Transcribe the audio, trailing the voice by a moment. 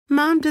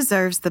Mom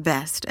deserves the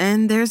best,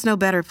 and there's no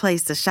better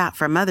place to shop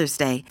for Mother's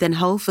Day than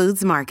Whole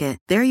Foods Market.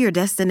 They're your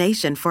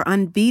destination for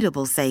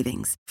unbeatable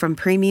savings, from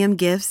premium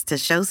gifts to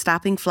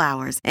show-stopping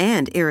flowers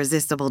and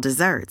irresistible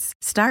desserts.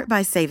 Start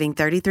by saving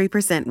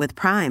 33% with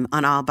Prime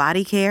on all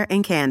body care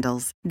and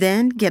candles.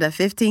 Then get a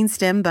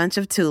 15-stem bunch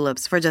of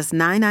tulips for just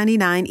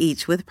 $9.99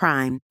 each with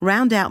Prime.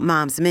 Round out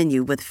Mom's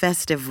menu with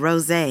festive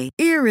rosé,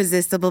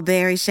 irresistible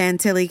berry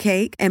chantilly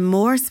cake, and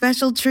more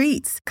special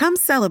treats. Come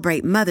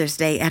celebrate Mother's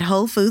Day at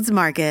Whole Foods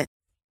Market.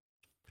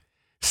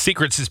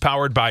 Secrets is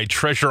powered by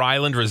Treasure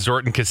Island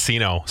Resort and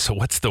Casino. So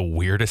what's the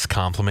weirdest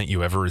compliment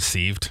you ever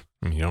received?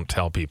 I mean, you don't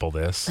tell people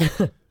this,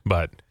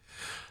 but,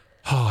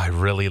 I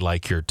really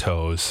like your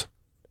toes.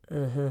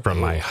 From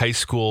my high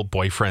school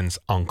boyfriend's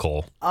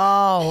uncle.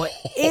 Oh,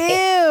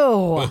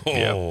 ew.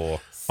 Yeah.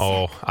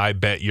 Oh, I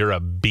bet you're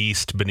a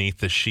beast beneath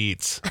the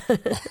sheets.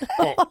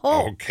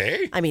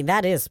 Okay. I mean,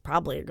 that is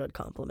probably a good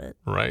compliment.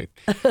 Right.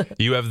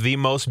 You have the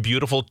most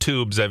beautiful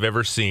tubes I've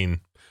ever seen,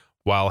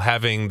 while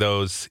having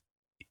those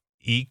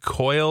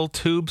e-coil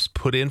tubes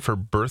put in for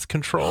birth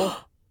control.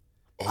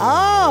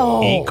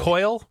 Oh.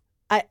 E-coil?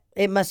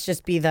 It must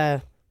just be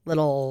the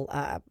little,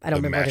 I don't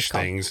remember what it's mesh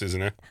called. things,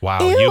 isn't it? Wow,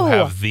 Ew. you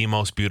have the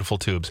most beautiful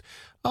tubes.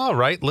 All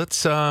right,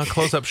 let's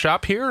close up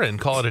shop here and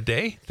call it a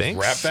day. Thanks.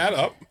 Wrap that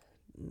up.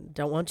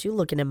 Don't want you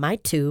looking at my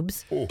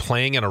tubes.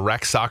 Playing in a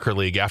rec soccer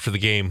league after the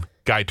game,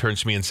 guy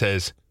turns to me and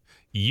says,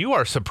 "You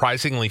are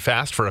surprisingly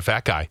fast for a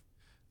fat guy."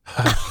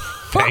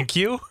 Thank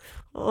you.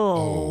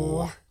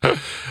 Oh.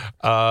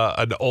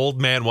 An old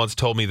man once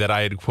told me that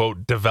I had,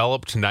 quote,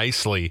 developed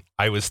nicely.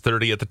 I was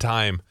 30 at the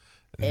time.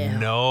 Ew.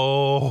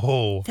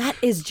 No. That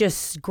is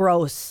just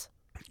gross.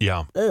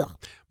 Yeah. Ugh.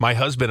 My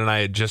husband and I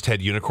had just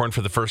had unicorn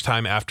for the first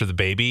time after the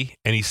baby,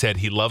 and he said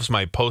he loves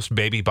my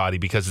post-baby body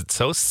because it's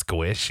so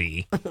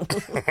squishy.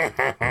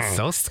 It's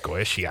so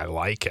squishy. I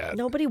like it.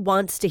 Nobody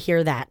wants to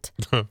hear that,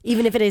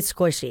 even if it is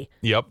squishy.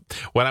 Yep.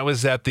 When I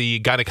was at the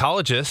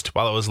gynecologist,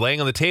 while I was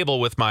laying on the table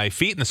with my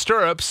feet in the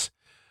stirrups,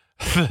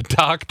 the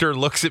doctor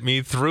looks at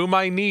me through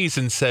my knees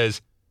and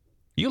says,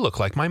 "You look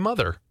like my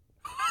mother."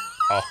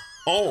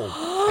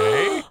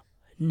 Okay.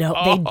 No,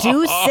 they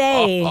do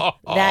say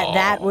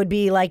that would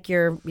be like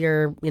your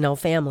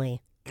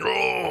family.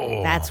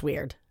 Oh. That's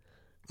weird.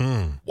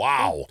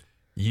 Wow.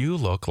 You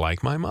look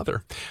like my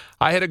mother.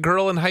 I had a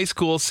girl in high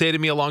school say to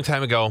me a long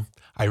time ago,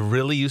 "I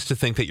really used to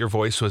think that your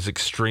voice was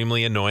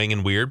extremely annoying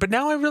and weird, but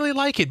now I really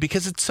like it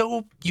because it's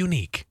so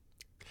unique."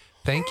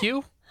 Thank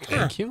you.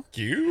 Thank you.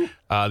 You?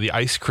 The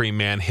ice cream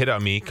man hit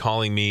on me,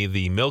 calling me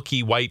the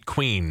Milky White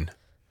Queen.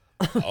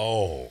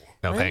 Oh.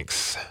 No,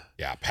 thanks.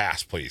 Yeah,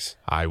 pass, please.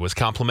 I was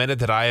complimented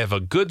that I have a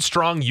good,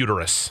 strong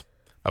uterus.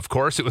 Of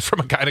course, it was from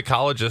a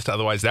gynecologist.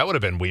 Otherwise, that would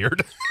have been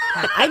weird.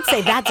 I'd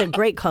say that's a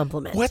great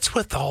compliment. What's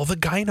with all the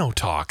gyno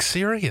talk? I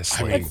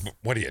Seriously. mean,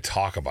 what do you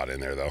talk about in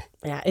there, though?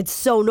 Yeah, it's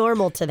so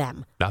normal to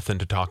them. Nothing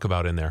to talk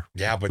about in there.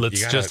 Yeah, but Let's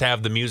you gotta- just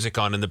have the music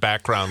on in the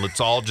background. Let's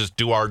all just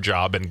do our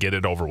job and get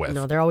it over with.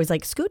 No, they're always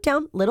like, scoot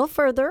down, little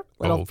further,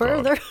 little Oh, God.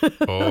 further.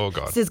 Oh,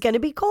 God. This is going to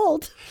be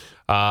cold.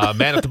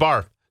 Man at the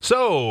bar.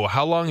 So,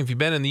 how long have you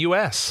been in the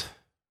U.S.?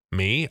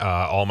 Me,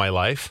 all my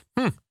life.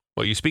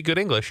 Well, you speak good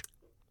English.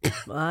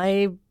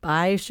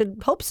 I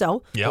should hope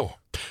so. Yep. Oh.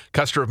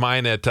 Customer of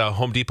mine at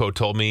Home Depot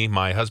told me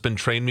my husband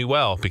trained me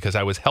well because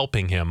I was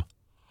helping him.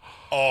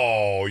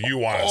 Oh, you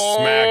want to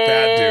smack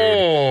that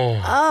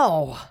dude.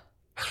 Oh.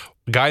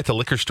 A guy at the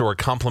liquor store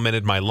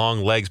complimented my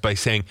long legs by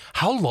saying,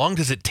 "How long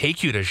does it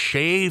take you to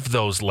shave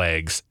those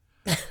legs?"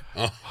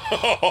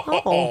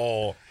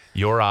 Oh.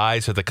 Your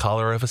eyes are the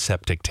color of a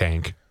septic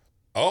tank.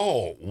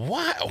 Oh,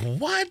 what?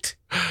 What?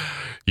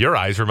 Your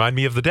eyes remind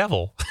me of the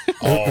devil.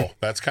 Oh,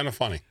 that's kind of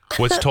funny.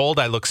 Was told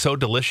I look so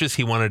delicious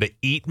he wanted to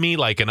eat me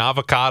like an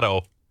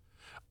avocado.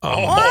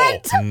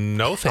 What?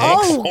 No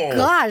thanks. Oh,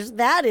 gosh,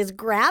 that is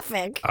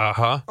graphic.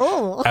 Uh-huh.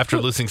 Oh. After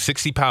losing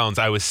 60 pounds,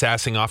 I was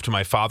sassing off to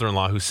my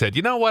father-in-law who said,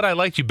 "You know what? I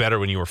liked you better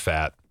when you were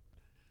fat.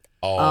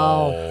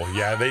 Oh,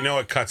 yeah, they know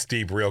it cuts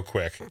deep real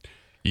quick.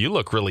 You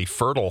look really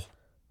fertile."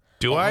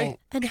 Do I?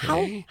 And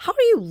how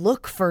do you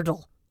look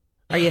fertile?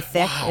 Are you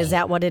thick? Is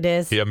that what it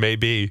is? Yeah,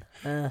 maybe.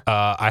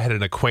 I had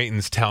an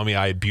acquaintance tell me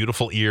I had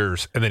beautiful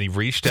ears, and then he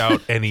reached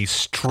out and he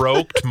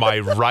stroked my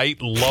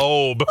right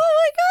lobe.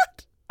 Oh,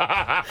 my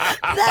God.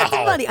 That's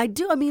funny. I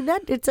do. I mean,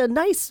 it's a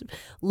nice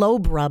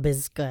lobe rub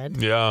is good,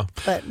 Yeah.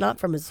 but not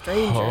from a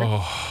stranger.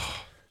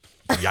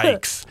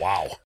 Yikes.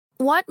 Wow.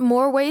 Want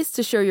more ways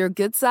to show your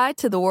good side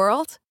to the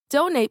world?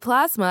 Donate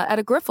plasma at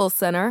a Grifols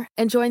Center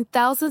and join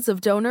thousands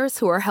of donors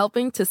who are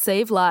helping to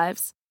save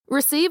lives.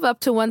 Receive up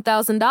to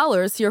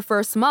 $1,000 your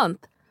first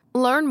month.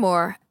 Learn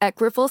more at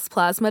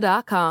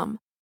grifolsplasma.com.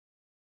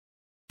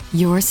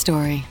 Your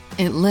story.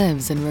 It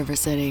lives in River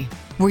City,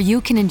 where you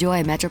can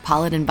enjoy a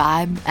metropolitan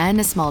vibe and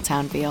a small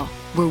town feel,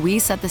 where we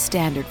set the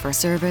standard for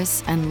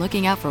service and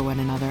looking out for one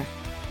another,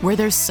 where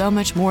there's so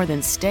much more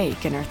than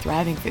steak in our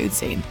thriving food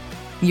scene.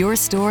 Your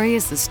story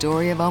is the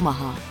story of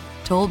Omaha,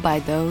 told by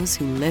those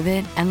who live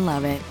it and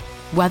love it.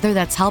 Whether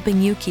that's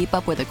helping you keep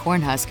up with the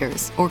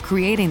Cornhuskers or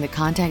creating the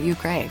content you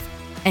crave,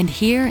 And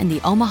here in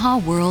the Omaha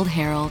World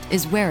Herald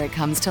is where it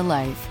comes to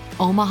life.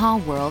 Omaha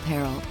World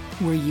Herald,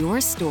 where your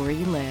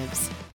story lives.